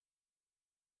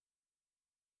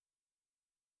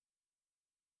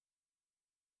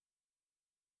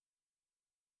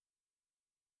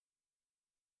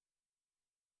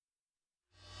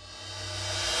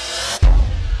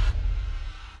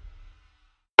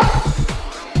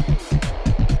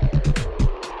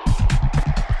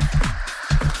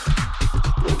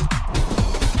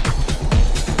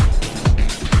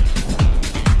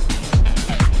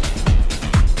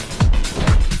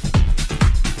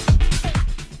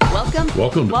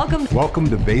Welcome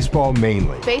to Baseball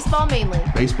Mainly. Baseball Mainly.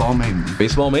 Baseball Mainly.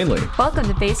 Baseball Mainly. Welcome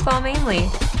to Baseball Mainly.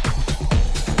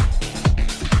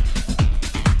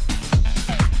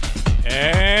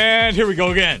 And here we go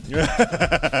again.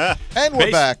 And we're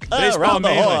back. Baseball around the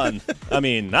Mainly. horn. I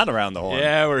mean, not around the horn.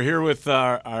 Yeah, we're here with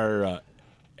our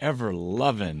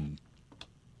ever-loving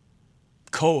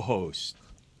co-host,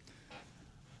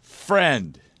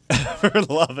 friend.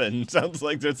 Ever-loving. Sounds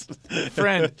like that's...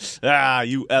 Friend.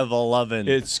 You ever-loving.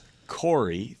 It's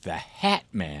Corey, the Hat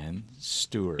Man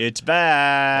Stewart. It's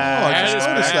back. Oh, I just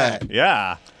noticed that.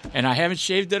 Yeah. And I haven't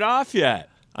shaved it off yet.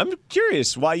 I'm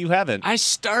curious why you haven't. I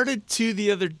started to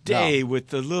the other day with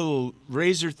the little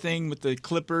razor thing with the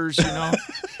clippers,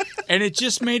 and it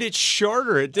just made it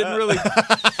shorter. It didn't really.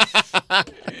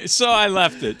 So I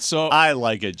left it. So I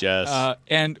like it, Jess.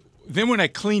 and then when I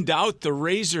cleaned out the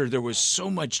razor, there was so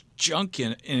much junk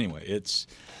in it. Anyway,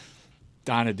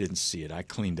 Donna didn't see it. I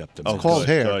cleaned up the mess. It's called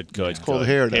hair. Good. It's called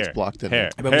hair that's blocked in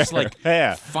hair. there. But it was like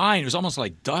hair. fine. It was almost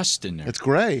like dust in there. It's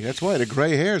gray. That's why the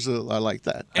gray hairs are like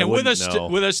that. And with us, know.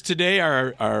 with us today,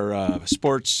 our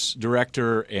sports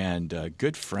director and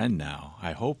good friend now.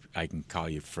 I hope I can call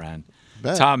you friend,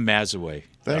 Bet. Tom Mazaway.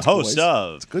 Thanks, Host boys.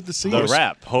 of It's good to see The you.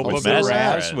 Wrap. Hope with of the Maz and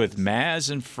Raz Friends. with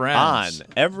Maz and On friends.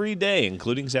 every day,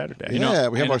 including Saturday. Yeah,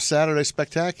 we have and our Saturday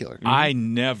Spectacular. I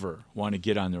never want to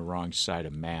get on the wrong side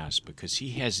of Maz because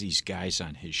he has these guys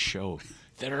on his show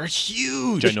that are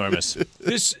huge. Ginormous.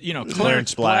 This,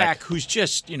 Clarence Black. Black, who's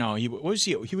just, he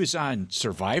was on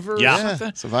Survivor Yeah. or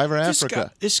something. Survivor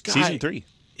Africa. This guy, Season 3.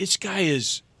 This guy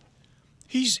is.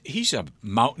 He's a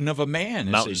mountain of a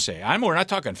man, as they say. We're not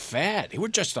talking fat. We're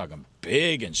just talking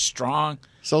big and strong.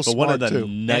 So But smart, one of the too.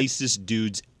 nicest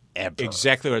dudes ever.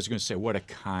 Exactly what I was going to say. What a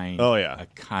kind, a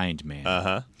kind man.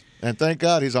 Uh-huh. And thank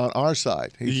God he's on our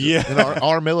side. He's Yeah. in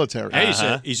our military. Hey,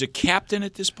 he's a captain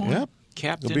at this point. Yep.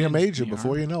 Captain. He'll be a in major the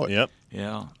before Army. you know it. Yep.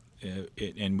 Yeah,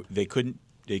 and they couldn't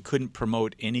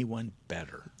promote anyone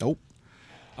better. Nope.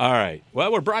 All right.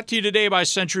 Well, we're brought to you today by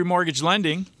Century Mortgage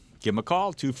Lending. Give them a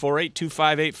call,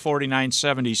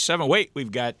 248-258-4977. Wait,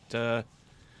 we've got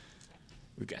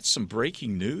some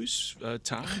breaking news,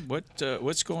 Tom.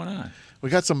 What's going on? We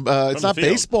got some. It's the not field.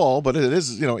 baseball, but it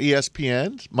is.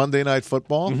 ESPN Monday Night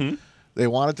Football. Mm-hmm. They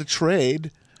wanted to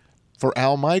trade for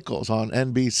Al Michaels on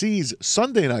NBC's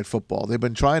Sunday Night Football. They've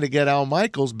been trying to get Al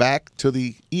Michaels back to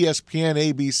the ESPN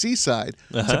ABC side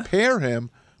to pair him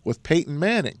with Peyton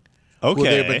Manning, who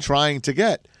they've been trying to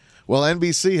get. Well,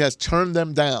 NBC has turned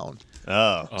them down.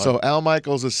 Oh. So Al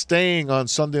Michaels is staying on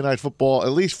Sunday Night Football,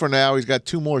 at least for now. He's got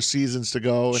 2 more seasons to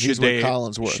go, and he's with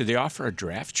Collinsworth. Should they offer a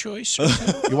draft choice?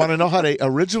 You want to know how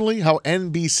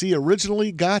NBC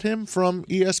originally got him from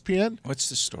ESPN? What's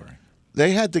the story?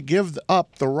 They had to give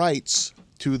up the rights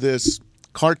to this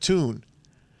cartoon,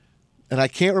 and I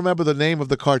can't remember the name of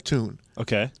the cartoon,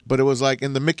 Okay. but it was like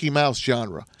in the Mickey Mouse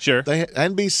genre. Sure.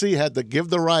 NBC had to give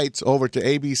the rights over to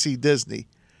ABC Disney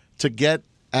to get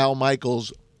Al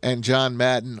Michaels and John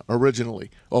Madden originally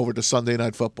over to Sunday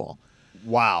Night Football.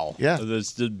 Wow. Yeah.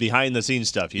 This the behind-the-scenes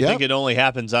stuff. You Yep. think it only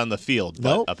happens on the field,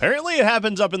 but Nope. apparently it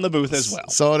happens up in the booth as well.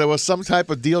 So there was some type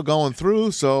of deal going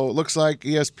through. So it looks like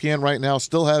ESPN right now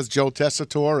still has Joe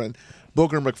Tessitore and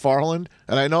Booger McFarland.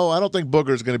 And I don't think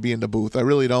Booger's going to be in the booth. I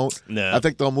really don't. No. I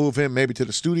think they'll move him maybe to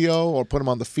the studio or put him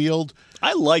on the field.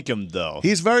 I like him, though.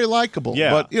 He's very likable.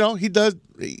 Yeah. But, he does.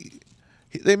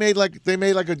 They made like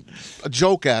a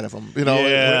joke out of him,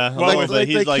 Yeah.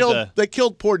 Well, They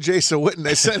killed poor Jason Witten.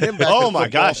 They sent him back. Oh, to my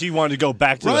football. gosh. He wanted to go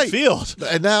back to Right. the field.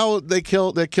 And now they're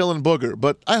killing Booger.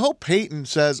 But I hope Peyton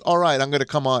says, all right, I'm going to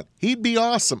come on. He'd be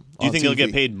awesome. Do you on think he'll TV.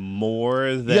 get paid more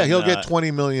than... Yeah, he'll get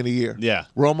 $20 million a year. Yeah.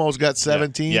 Romo's got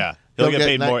 17. Yeah. He'll get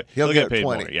paid more. He'll get paid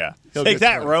 20. more, yeah. He'll Take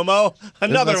get that, 20. Romo.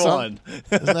 Another that one.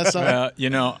 Isn't that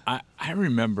something? I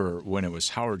remember when it was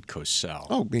Howard Cosell.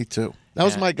 Oh, me too. That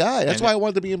was And- my guy. That's and- why I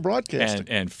wanted to be in broadcasting.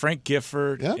 and Frank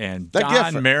Gifford Yeah. and That Don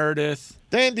Gifford. Meredith.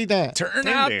 Dandy Dan. Turn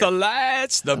Dandy. out the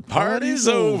lights. The party's party's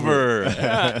over.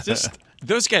 Yeah,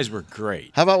 those guys were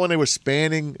great. How about when they were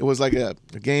spanning? It was like a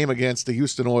game against the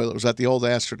Houston Oilers at the old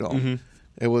Astrodome. Mm-hmm.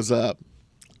 It was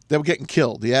they were getting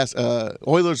killed. The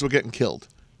Oilers were getting killed.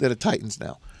 They're the Titans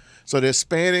now. So they're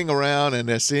spanning around and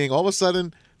they're seeing all of a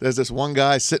sudden there's this one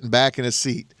guy sitting back in his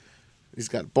seat. He's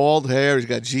got bald hair. He's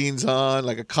got jeans on,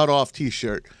 like a cut-off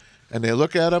T-shirt. And they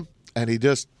look at him, and he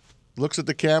just looks at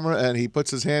the camera, and he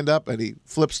puts his hand up, and he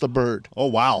flips the bird. Oh,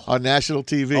 wow. On national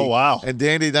TV. Oh, wow. And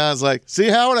Dandy Don's like, see,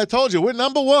 Howard, I told you, we're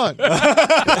number one.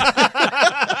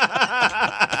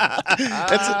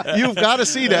 You've got to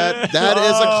see that. That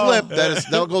is a clip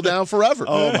that'll go down forever.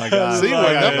 Oh my God! See,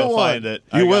 we're number one. Find it.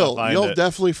 You will. You'll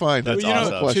Definitely find it. That's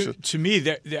Well, awesome. to me,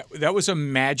 that was a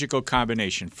magical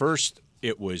combination. First,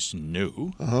 it was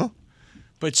new.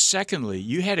 But secondly,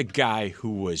 you had a guy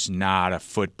who was not a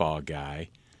football guy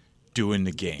doing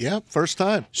the game. Yep, first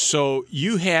time. So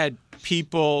you had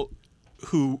people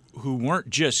who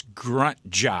weren't just grunt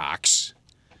jocks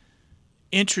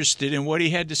interested in what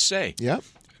he had to say. Yep.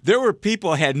 There were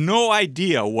people who had no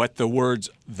idea what the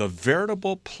words "the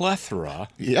veritable plethora"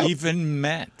 even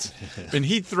meant. And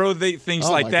he'd throw things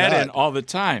like that in all the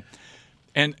time.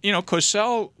 And,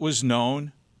 Cosell was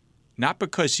known not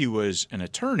because he was an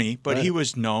attorney, but he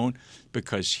was known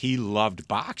because he loved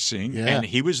boxing, and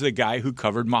he was the guy who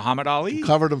covered Muhammad Ali.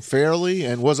 Covered him fairly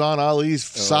and was on Ali's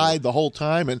side the whole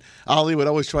time, and Ali would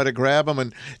always try to grab him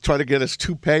and try to get his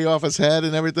toupee off his head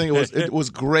and everything. It was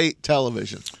great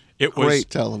television. It was great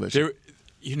television.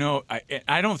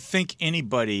 I don't think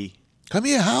anybody... Come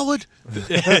here, Howard. Come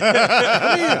here.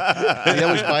 He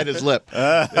always bite his lip.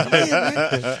 Come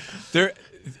here, man.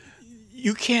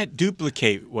 You can't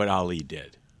duplicate what Ali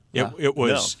did. It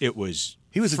was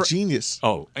He was a genius.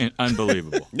 Oh,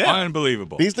 unbelievable.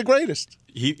 Unbelievable. He's the greatest.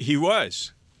 He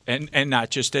was. And not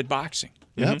just at boxing.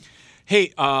 Yeah.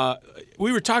 Hey,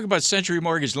 we were talking about Century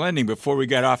Mortgage Lending before we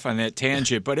got off on that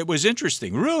tangent, but it was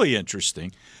interesting, really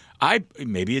interesting.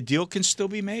 Maybe a deal can still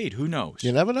be made. Who knows?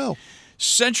 You never know.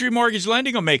 Century Mortgage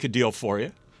Lending will make a deal for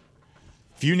you.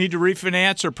 If you need to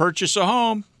refinance or purchase a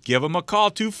home, give them a call,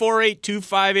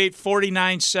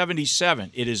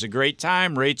 248-258-4977. It is a great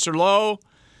time. Rates are low.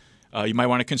 You might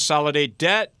want to consolidate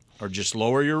debt or just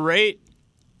lower your rate.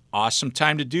 Awesome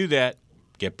time to do that.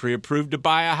 Get pre-approved to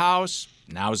buy a house.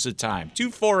 Now's the time.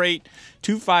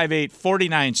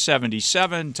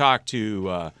 248-258-4977. Talk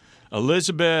to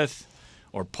Elizabeth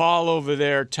or Paul over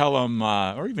there. Tell them,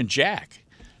 or even Jack.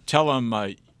 Tell them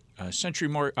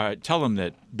tell them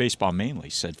that Baseball Mainly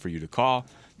said for you to call.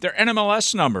 Their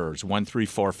NMLS number is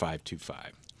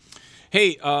 134525.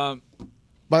 Hey, by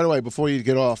the way, before you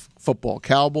get off football,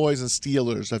 Cowboys and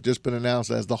Steelers have just been announced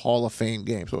as the Hall of Fame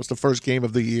game. So it's the first game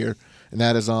of the year, and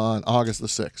that is on August the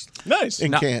 6th. Nice.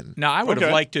 In Canton. Now, I would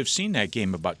have liked to have seen that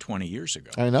game about 20 years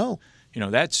ago. I know.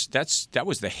 That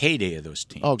was the heyday of those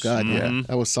teams. Oh, God, yeah.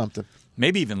 That was something.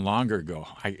 Maybe even longer ago.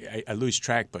 I lose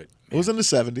track, but... It was in the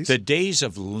 70s. The days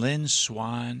of Lynn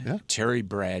Swann, Terry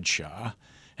Bradshaw,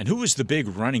 and who was the big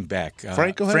running back?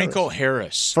 Franco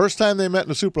Harris. First time they met in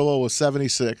the Super Bowl was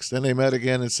 76. Then they met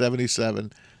again in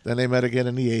 77. Then they met again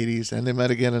in the 80s. And they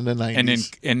met again in the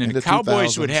 90s. And then the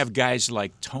Cowboys 2000s. would have guys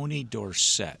like Tony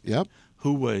Dorsett,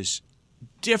 who was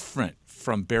different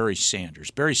from Barry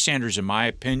Sanders. Barry Sanders, in my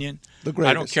opinion, the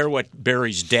greatest. I don't care what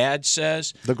Barry's dad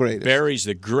says. The greatest. Barry's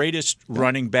the greatest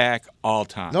running back all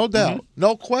time. No doubt.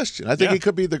 No question. I think he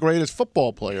could be the greatest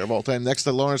football player of all time next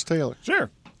to Lawrence Taylor.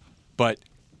 Sure. But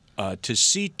to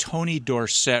see Tony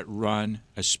Dorsett run,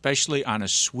 especially on a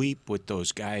sweep with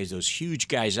those huge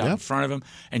guys out in front of him,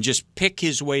 and just pick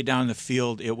his way down the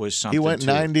field, it was something. He went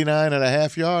 99 and a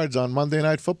half yards on Monday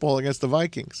Night Football against the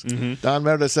Vikings. Don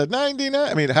Meredith said 99.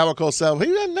 I mean, Howard Cosell,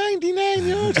 he went 99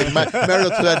 yards. And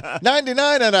Meredith said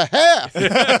 99 and a half.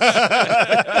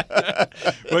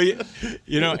 Well,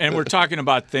 and we're talking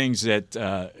about things that,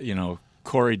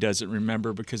 Corey doesn't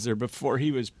remember because they're before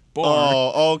he was born.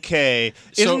 Oh, okay.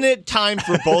 Isn't it time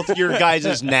for both your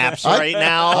guys' naps right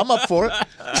now? I'm up for it.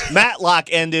 Matlock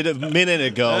ended a minute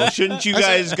ago. Shouldn't you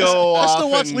guys go off? I still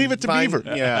watch and Leave It to find-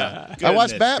 Beaver. Yeah. I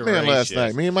watched Goodness Batman last gracious.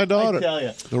 night. Me and my daughter. I tell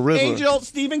you. The Riddler. Angel,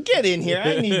 Steven, get in here.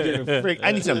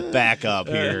 I need some backup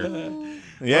here.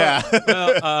 Yeah.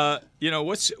 Well,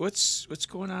 what's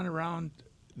going on around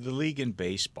the league in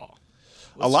baseball?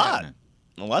 A lot.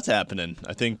 A lot's happening.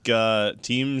 I think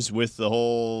teams with the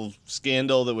whole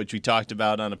scandal which we talked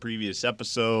about on a previous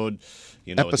episode,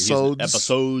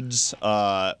 episodes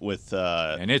with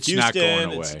and it's Houston, not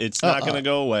going away. It's not going to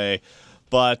go away.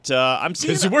 But I'm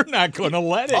seeing because we're not going to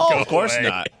let it go. Of course away.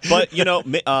 not. But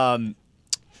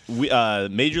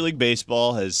Major League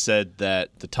Baseball has said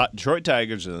that the Detroit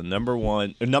Tigers are the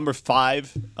number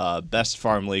 5 best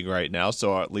farm league right now.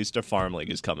 So at least our farm league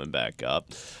is coming back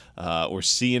up. We're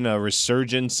seeing a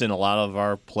resurgence in a lot of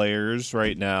our players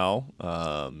right now.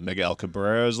 Miguel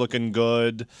Cabrera is looking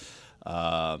good.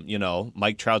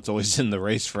 Mike Trout's always in the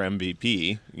race for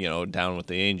MVP. Down with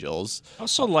the Angels. I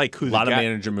also like a lot of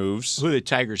manager moves. Who the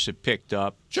Tigers have picked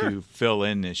up to fill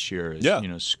in this year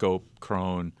is Scope,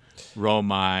 Crone,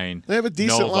 Romine. They have a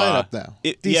decent Nova. lineup now.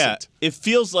 It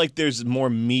feels like there's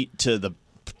more meat to the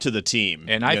team.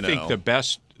 And I think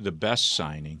the best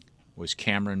signing was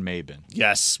Cameron Maben.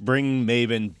 Yes, bring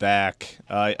Maben back.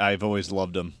 I've always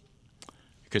loved him.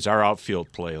 Because our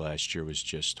outfield play last year was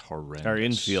just horrendous. Our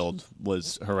infield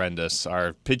was horrendous.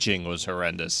 Our pitching was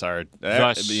horrendous. Thus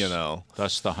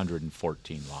the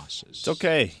 114 losses. It's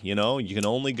okay. You can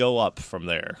only go up from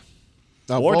there.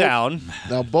 Now, or down.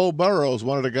 Now, Bo Burrows,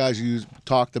 one of the guys you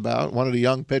talked about, one of the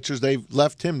young pitchers, they've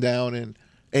left him down in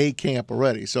A camp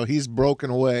already. So he's broken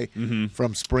away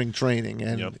from spring training,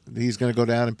 and he's going to go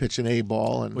down and pitch an A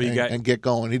ball and get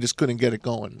going. He just couldn't get it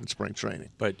going in spring training.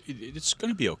 But it's going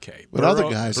to be okay. But other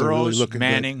guys are really looking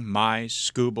Manning, good.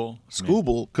 Mize, Skubal.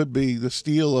 Skubal could be the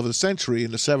steal of the century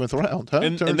in the 7th round, huh?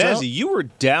 And Mazzy, you were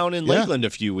down in Lakeland a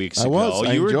few weeks ago.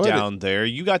 I you were enjoyed down it. there.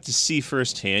 You got to see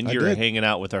firsthand. You were hanging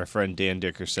out with our friend Dan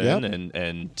Dickerson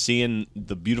and seeing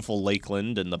the beautiful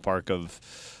Lakeland and the park of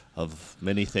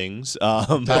many things.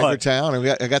 Tiger Town. And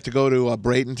I got to go to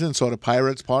Bradenton, saw the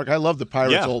Pirates Park. I love the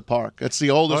Pirates old park. It's the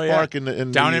oldest park in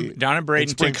down in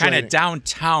Bradenton, kind of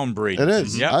downtown Bradenton. It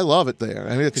is. Yep. I love it there.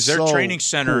 I mean, it's because their training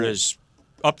center is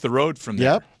up the road from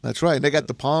there. Yep, that's right. And they got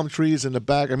the palm trees in the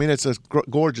back. I mean, it's a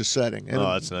gorgeous setting. And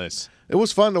that's nice. It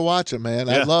was fun to watch it, man.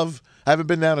 Yeah. I haven't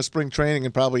been down to spring training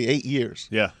in probably 8 years.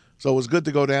 Yeah. So it was good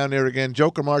to go down there again.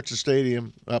 Joker March's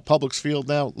Stadium, Publix Field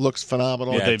now looks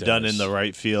phenomenal. What they've done in the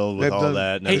right field with all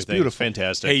that and everything. It's beautiful. It's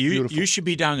fantastic. Hey, you should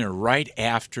be down there right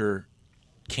after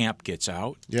camp gets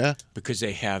out. Yeah. Because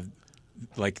they have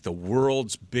like the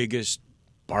world's biggest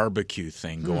barbecue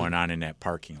thing going on in that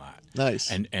parking lot.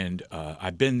 Nice. And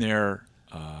I've been there.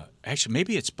 Actually,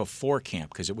 maybe it's before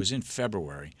camp because it was in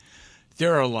February.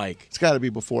 There are like it's got to be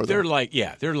before. They're like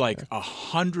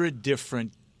 100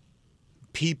 different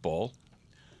people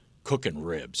cooking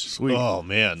ribs. Sweet. Oh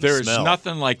man, there's smell.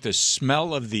 nothing like the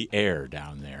smell of the air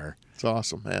down there. It's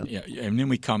awesome, man. Yeah, and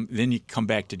then you come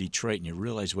back to Detroit and you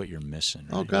realize what you're missing.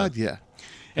 Right? Oh God, yeah.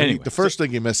 Anyway, the first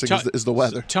thing you're missing is the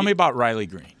weather. Tell me about Riley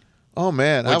Green. Oh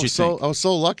man, I was think?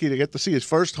 so lucky to get to see his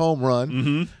first home run.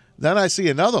 Mm-hmm. Then I see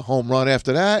another home run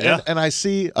after that, and I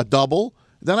see a double.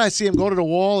 Then I see him go to the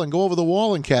wall and go over the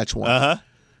wall and catch one. Uh-huh.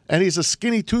 And he's a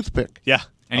skinny toothpick. Yeah.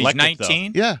 And he's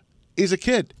 19? Yeah. He's a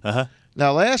kid. Uh-huh.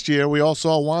 Now, last year, we all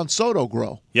saw Juan Soto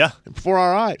grow. Yeah. Before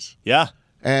our eyes. Yeah.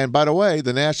 And by the way,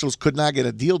 the Nationals could not get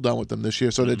a deal done with him this year,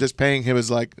 so they're just paying him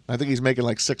I think he's making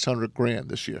like $600,000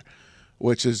 this year,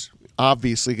 which is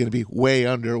obviously going to be way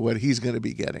under what he's going to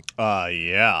be getting.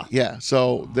 Yeah. Yeah,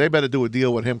 so they better do a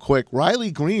deal with him quick.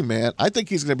 Riley Green, man, I think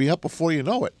he's going to be up before you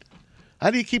know it. How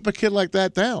do you keep a kid like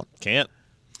that down? Can't.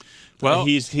 Well,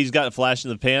 he's got a flash in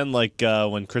the pan like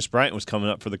when Chris Bryant was coming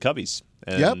up for the Cubbies.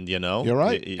 And, you're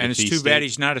right. And it's too bad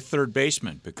he's not a third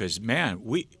baseman because, man,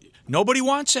 nobody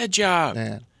wants that job.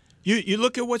 Man. You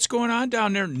look at what's going on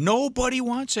down there. Nobody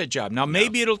wants that job. Now,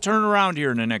 maybe it'll turn around here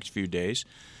in the next few days.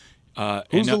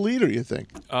 Who's the leader, you think,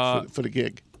 for the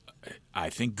gig?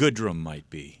 I think Goodrum might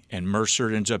be, and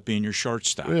Mercer ends up being your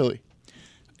shortstop. Really?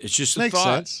 It's just Makes a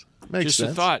thought. sense. Makes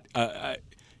sense. A thought.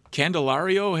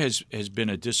 Candelario has been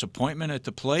a disappointment at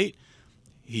the plate.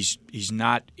 He's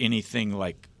not anything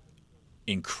like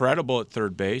incredible at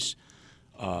third base.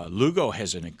 Lugo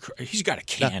has he's got a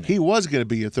cannon. Now, he was going to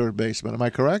be your third baseman. Am I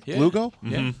correct? Yeah. Lugo?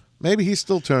 Yeah. Maybe he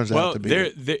still turns out to be.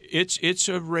 It's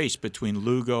a race between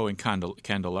Lugo and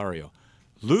Candelario.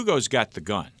 Lugo's got the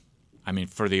gun. I mean,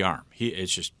 for the arm.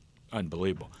 It's just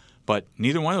unbelievable. But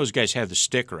neither one of those guys have the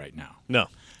stick right now. No.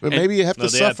 But maybe you have to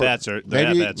suffer.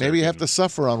 Maybe you have to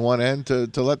suffer on one end to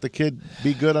let the kid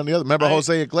be good on the other. Remember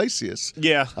Jose Iglesias?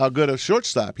 Yeah. How good a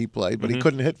shortstop he played, but he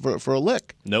couldn't hit for a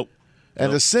lick. Nope.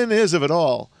 And the sin of it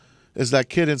all is that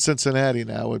kid in Cincinnati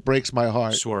now. It breaks my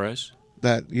heart. Suarez?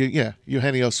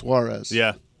 Eugenio Suarez.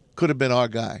 Yeah. Could have been our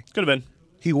guy. Could have been.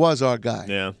 He was our guy.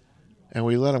 Yeah. And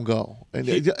we let him go. And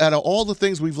out of all the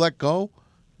things we've let go,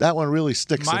 that one really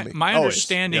sticks in me. My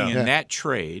understanding Yeah. in that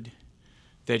trade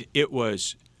that it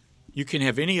was you can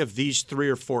have any of these 3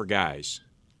 or 4 guys.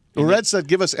 The Reds said,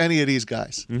 give us any of these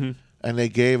guys. Mm-hmm. And they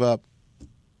gave up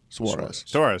Suarez.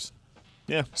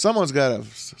 Yeah. Someone's got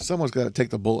to take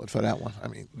the bullet for that one. I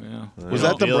mean, was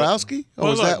that Avila. Dombrowski?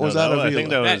 Or was that Avila? I think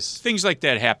that was things like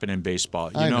that happen in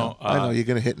baseball. I know you're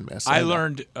going to hit and miss. I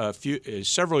learned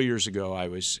several years ago. I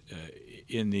was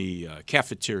in the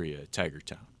cafeteria at Tiger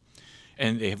Town,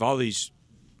 and they have all these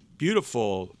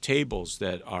beautiful tables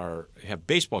that have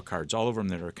baseball cards all over them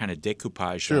that are kind of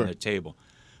decoupaged on the table.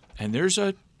 And there's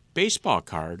a baseball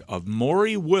card of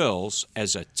Maury Wills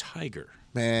as a Tiger.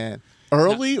 Man,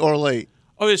 early or late?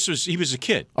 Oh, he was a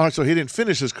kid. All right, so he didn't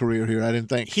finish his career here, I didn't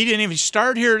think. He didn't even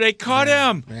start here. They caught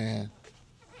him. Man.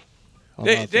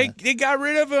 They got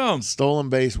rid of him. Stolen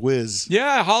base whiz.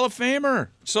 Yeah, Hall of Famer.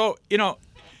 So,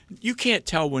 you can't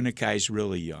tell when a guy's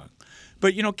really young.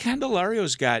 But,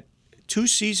 Candelario's got 2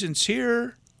 seasons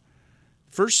here.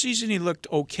 First season he looked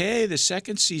okay. The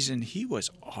second season he was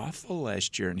awful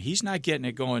last year, and he's not getting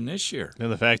it going this year.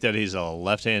 And the fact that he's a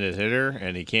left-handed hitter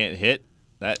and he can't hit,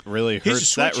 that really hurts. He's a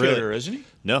switch hitter, isn't he?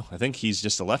 No, I think he's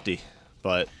just a lefty.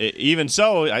 But even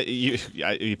so,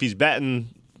 if he's batting,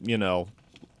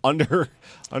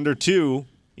 under 2,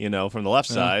 from the left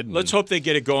side. Let's hope they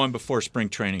get it going before spring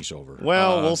training's over.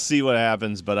 Well, we'll see what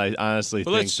happens, but I honestly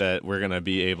think that we're going to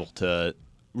be able to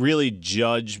really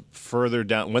judge further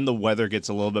down when the weather gets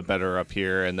a little bit better up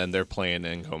here, and then they're playing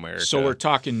in Comerica. So we're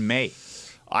talking May.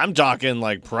 I'm talking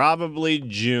like probably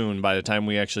June by the time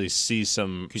we actually see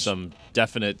some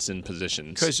definites in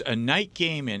positions. Because a night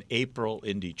game in April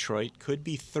in Detroit could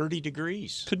be 30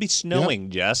 degrees. Could be snowing,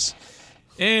 Jess.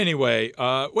 Anyway,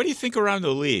 what do you think around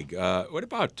the league? What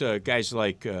about guys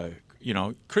like,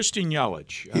 Christian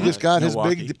Yelich? He just got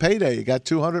Milwaukee. his big payday. He got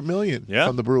 $200 million Yeah.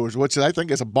 from the Brewers, which I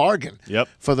think is a bargain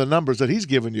for the numbers that he's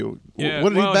given you. Yeah,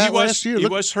 What did he bat last year? He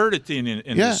was hurt at the end of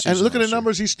the season. And look at the last year.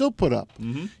 numbers he still put up.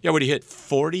 Mm-hmm. Yeah, but he hit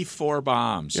 44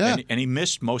 bombs, Yeah. and he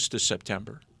missed most of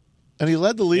September. And he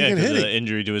led the league in because of hitting. the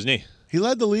injury to his knee. He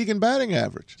led the league in batting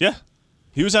average. Yeah.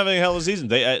 He was having a hell of a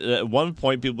season. At one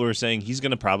point, people were saying he's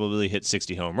going to probably hit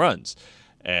 60 home runs.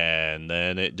 And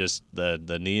then it just the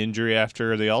knee injury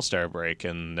after the All-Star break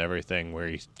and everything where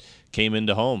he came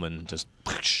into home and just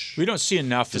We don't see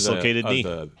enough of dislocated knee.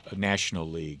 the National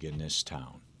League in this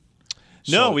town.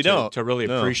 No, So we don't. To really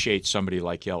No. appreciate somebody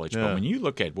like Yelich. Yeah. But when you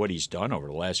look at what he's done over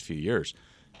the last few years,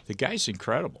 the guy's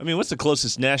incredible. I mean, what's the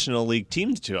closest National League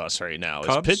team to us right now?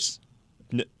 Cubs?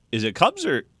 Is it Cubs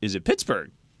or is it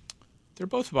Pittsburgh? They're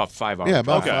both about 5 hours. Yeah,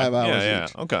 about drive. 5 hours Yeah,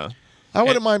 each. okay. I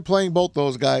wouldn't mind playing both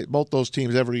those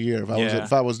teams every year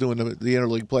if I was doing the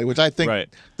interleague play, which I think Right.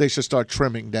 they should start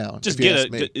trimming down. Just if you get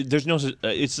ask me. it. There's no.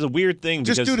 It's a weird thing.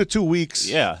 Just because, do the 2 weeks.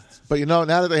 Yeah. But now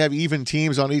that they have even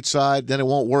teams on each side, then it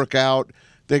won't work out.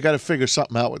 They got to figure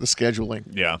something out with the scheduling.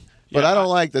 Yeah. But I don't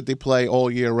like that they play all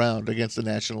year round against the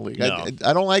National League. No.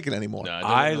 I don't like it anymore. No, it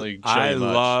doesn't really show I you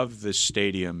much. love the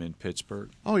stadium in Pittsburgh.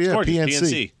 Oh yeah, Of course,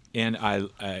 PNC. And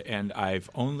I've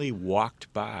only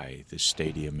walked by the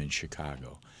stadium in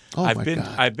Chicago. Oh, I've my been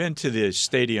God. I've been to the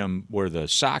stadium where the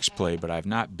Sox play, but I've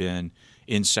not been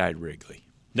inside Wrigley.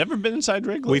 Never been inside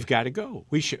Wrigley. We've got to go.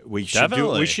 We should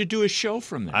Definitely. do a show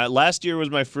from there. Last year was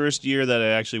my first year that I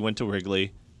actually went to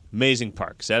Wrigley. Amazing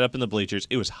park. Sat up in the bleachers.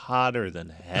 It was hotter than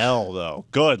hell, though.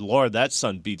 Good Lord, that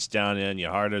sun beats down in you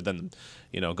harder than,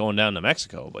 going down to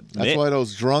Mexico. But That's why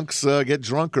those drunks get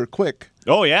drunker quick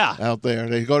Oh yeah. out there.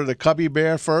 They go to the Cubby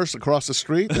Bear first across the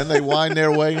street, then they wind their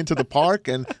way into the park,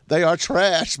 and they are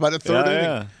trashed by the third Yeah,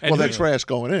 inning. yeah. Well, they're trash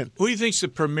going in. Who do you think's the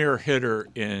premier hitter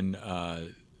in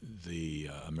the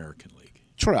American League?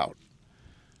 Trout.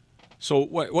 So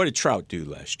what did Trout do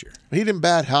last year? He didn't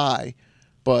bat high,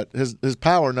 but his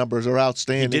power numbers are He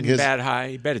outstanding. didn't bat high.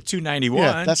 He batted .291.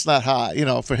 Yeah, that's not high,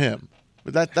 for him.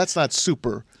 But that's not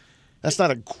super. That's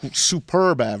not a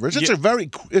superb average. It's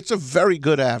a very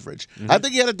good average. I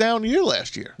think he had a down year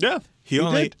last year. Yeah. he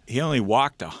only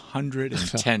walked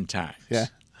 110 times. Yeah,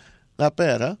 not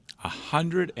bad, huh?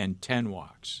 110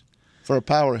 walks. For a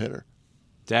power hitter,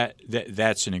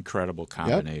 That's an incredible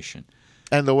combination.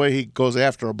 and the way he goes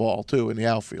after a ball too in the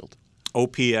outfield.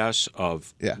 OPS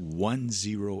of Yeah.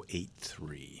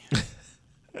 1083.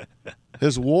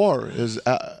 His WAR is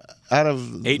out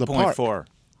of the park. 8.4.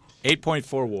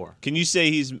 8.4 WAR. Can you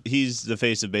say he's the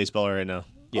face of baseball right now?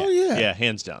 Yeah. Oh yeah, Yeah,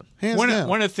 hands down. hands One down.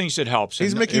 of the things that helps.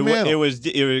 He's and Mickey It, wa- Mantle.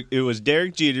 it was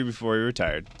Derek Jeter before he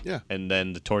retired. Yeah. And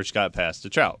then the torch got passed to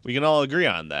Trout. We can all agree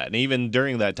on that. And even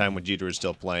during that time when Jeter was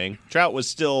still playing, Trout was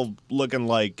still looking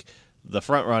like the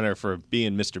front runner for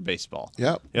being Mr. Baseball.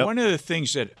 Yep. Yep. One of the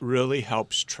things that really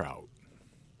helps Trout,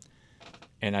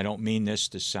 and I don't mean this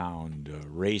to sound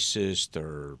racist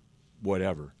or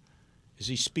whatever, is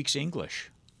he speaks English.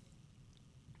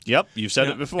 Yep, you've said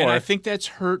it before. And I think that's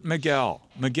hurt Miguel.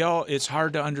 Miguel, it's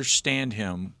hard to understand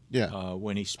him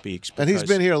when he speaks. And he's because-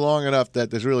 been here long enough that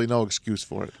there's really no excuse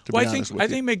for it. To Well, be I honest with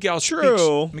think you. Miguel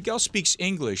True. Miguel speaks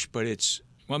English, but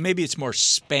maybe it's more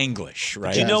Spanglish,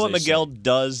 right? Do you know as what they say. Miguel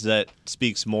does that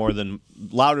speaks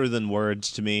louder than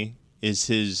words to me? Is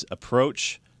his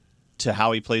approach to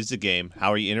how he plays the game,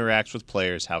 how he interacts with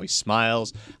players, how he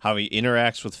smiles, how he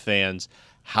interacts with fans,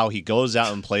 how he goes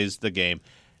out and plays the game.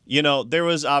 There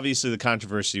was obviously the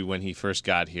controversy when he first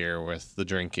got here with the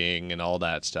drinking and all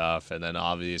that stuff, and then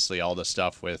obviously all the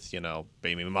stuff with,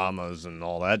 baby mamas and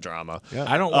all that drama.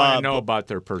 I don't want to know about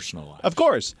their personal life. Of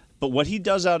course. But what he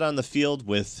does out on the field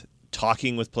with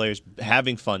talking with players,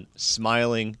 having fun,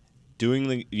 smiling,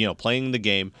 doing playing the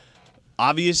game,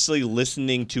 obviously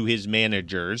listening to his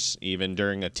managers, even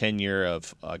during a tenure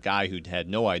of a guy who had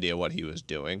no idea what he was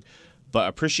doing, but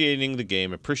appreciating the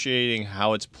game, appreciating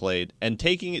how it's played, and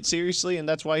taking it seriously, and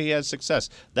that's why he has success.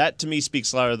 That, to me,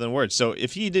 speaks louder than words. So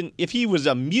if he was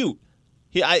a mute,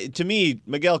 to me,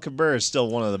 Miguel Cabrera is still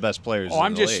one of the best players in the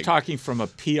I'm just league. talking from a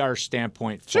PR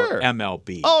standpoint for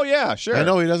MLB. Oh, yeah, sure. I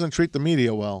know he doesn't treat the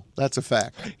media well. That's a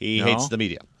fact. He hates the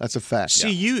media. That's a fact.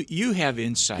 See, you have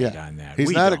insight on that. He's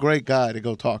We not a don't. great guy to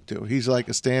go talk to. He's like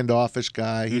a standoffish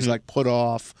guy. He's like put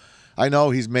off. I know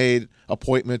he's made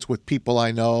appointments with people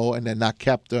I know and then not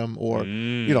kept them or,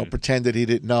 pretended he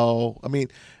didn't know. I mean,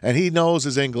 and he knows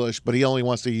his English, but he only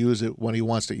wants to use it when he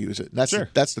wants to use it. And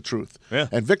that's the truth. Yeah.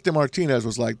 And Victor Martinez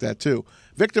was like that too.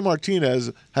 Victor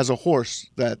Martinez has a horse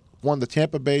that won the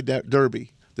Tampa Bay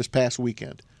Derby this past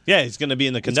weekend. Yeah, he's going to be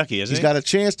in the Kentucky, isn't he? He's got a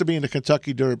chance to be in the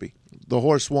Kentucky Derby. The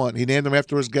horse won. He named him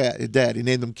after his dad. He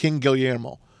named him King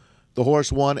Guillermo. The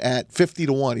horse won at 50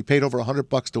 to 1. He paid over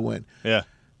 $100 to win. Yeah.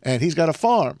 And he's got a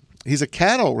farm. He's a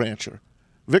cattle rancher.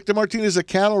 Victor Martinez is a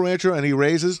cattle rancher, and he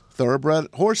raises thoroughbred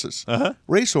horses,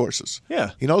 race horses.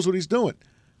 Yeah. He knows what he's doing.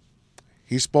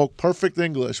 He spoke perfect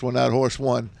English when that horse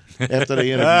won after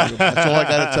they interviewed him. That's all I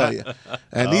got to tell you.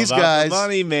 And All these about guys, the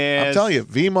money, man. I'm telling you,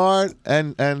 Vimart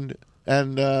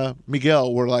and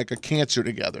Miguel were like a cancer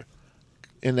together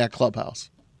in that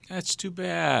clubhouse. That's too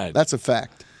bad. That's a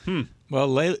fact. Well,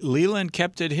 Leland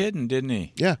kept it hidden, didn't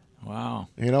he? Yeah. Wow.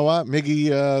 You know what?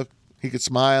 Miggy, he could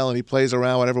smile and he plays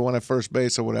around with everyone at first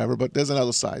base or whatever, but there's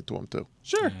another side to him, too.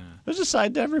 Sure. There's a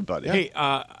side to everybody. Hey,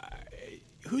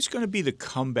 who's going to be the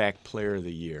comeback player of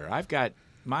the year? I've got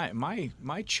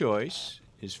my choice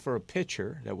is for a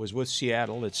pitcher that was with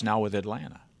Seattle. It's now with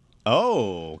Atlanta.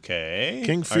 Oh, okay.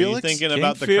 King Are you Felix? thinking King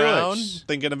about the Felix. crown?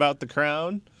 Thinking about the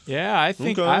crown? Yeah, I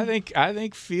think Okay. I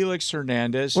think Felix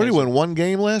Hernandez. What did he has- win, one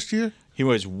game last year? He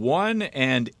was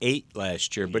 1-8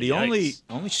 last year, but he Yikes.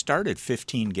 only started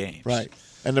 15 games. Right.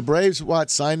 And the Braves,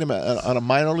 signed him on a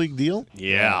minor league deal?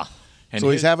 Yeah. And So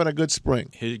he's his, having a good spring.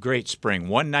 his great spring,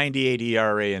 1.98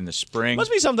 ERA in the spring.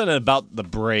 Must be something about the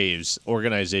Braves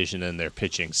organization and their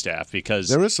pitching staff because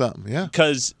There is something, yeah.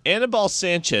 Anibal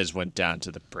Sanchez went down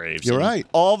to the Braves. You're and right.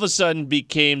 All of a sudden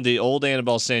became the old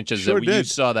Anibal Sanchez Sure that you did.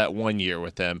 saw that one year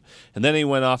with him. And then he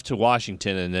went off to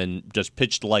Washington and then just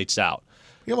pitched lights out.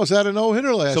 He almost had a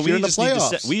no-hitter last So year in the just need to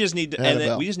playoffs. we just need to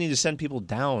Annabelle. we just need to send people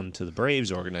down to the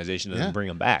Braves organization and Yeah. bring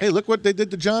them back. Hey, look what they did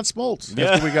to John Smoltz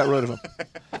after we got rid of him.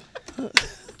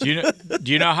 Do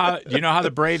you know how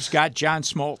the Braves got John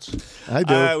Smoltz? I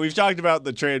do. We've talked about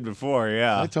the trade before,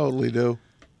 yeah. I totally do.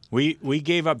 We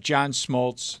gave up John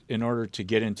Smoltz in order to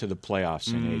get into the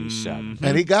playoffs in '87.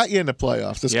 And he got you in the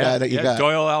playoffs, this guy that you got.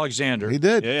 Doyle Alexander. He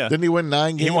did. Yeah. Didn't he win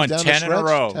 9 games He won down the 10 in stretch? a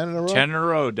row. 10 in a row? 10 in a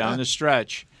row down the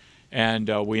stretch. And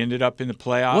we ended up in the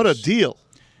playoffs. What a deal.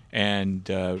 And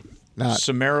Not.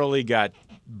 summarily got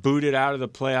booted out of the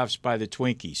playoffs by the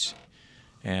Twinkies.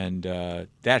 And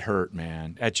that hurt,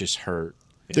 man. That just hurt.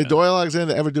 Did Doyle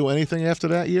Alexander ever do anything after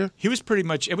that year? He was pretty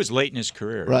much – it was late in his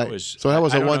career. Right. So that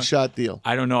was I a don't know- one-shot deal.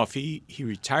 I don't know if he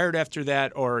retired after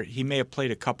that or he may have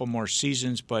played a couple more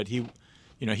seasons, but he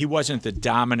wasn't the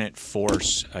dominant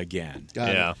force again Got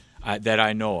it. Yeah. that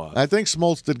I know of. I think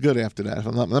Smoltz did good after that.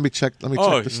 Let me check the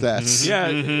stats. Yeah,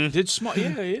 did Smoltz?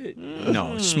 Yeah,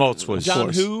 no, Smoltz was John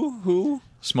who?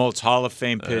 Smoltz, Hall of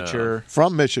Fame pitcher.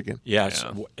 From Michigan. Yes,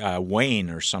 Wayne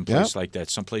or someplace like that,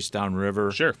 someplace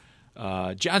downriver. Sure.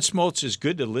 John Smoltz is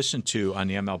good to listen to on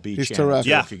the MLB He's channel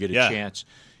terrific. if you get a Yeah. chance.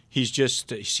 He's just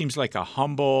he seems like a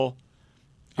humble.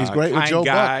 He's great with kind Joe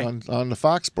guy. Buck on the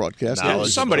Fox broadcast. Knowledgeable.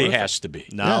 Somebody has to be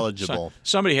Knowledgeable.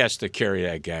 Somebody has to carry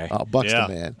that guy. Oh, Buck's Yeah.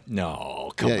 the man.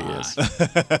 No, come Yeah, he on. is.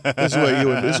 This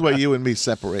is where you and me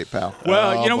separate, pal.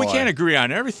 Well, we boy. can't agree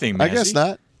on everything, I Mazzy. guess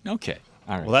not. Okay.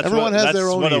 All right. Well, that's Everyone has that's their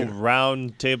own what ear. a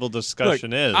round table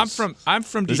discussion is. I'm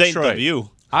from This Detroit. ain't the View.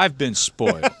 I've been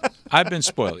spoiled.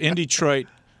 In Detroit,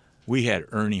 we had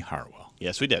Ernie Harwell.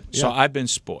 Yes, we did. So I've been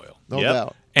spoiled. No Yep.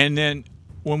 doubt. And then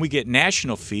when we get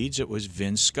national feeds, it was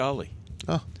Vin Scully.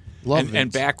 Oh, love And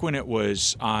Vince. back when it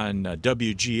was on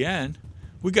WGN,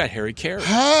 we got Harry Carey.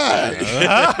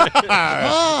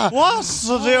 What's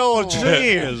the deal with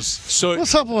cheese? So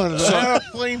What's up with that?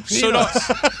 Airplane so no,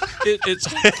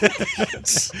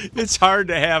 peanuts. it's hard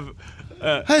to have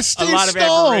Hey, a Steve lot of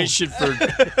Stone. admiration for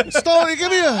Stone,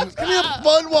 give me a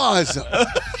Budweiser.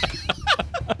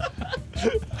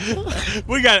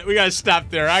 we got to stop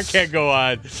there. I can't go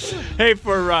on.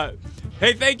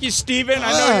 Hey, thank you, Steven.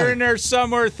 I know you're in there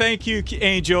somewhere. Thank you,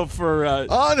 Angel, for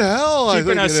On hell, I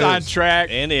keeping think us it on is. track.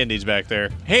 And Andy's back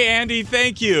there. Hey, Andy,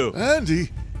 thank you.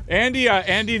 Andy,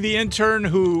 Andy, the intern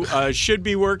who should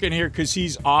be working here because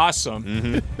he's awesome.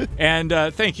 Mm-hmm.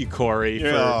 And thank you, Corey,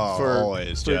 for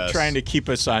trying to keep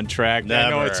us on track. Never. I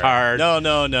know it's hard.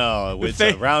 No. It's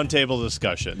a roundtable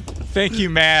discussion. Thank you,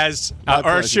 Maz.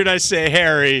 Or should I say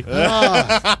Harry?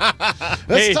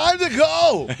 It's time to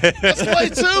go. Let's play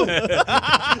 2.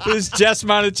 This is Jess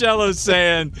Monticello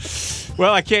saying,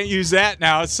 well, I can't use that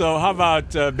now, so how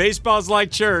about baseball's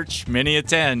like church? Many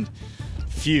attend,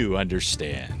 few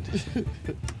understand.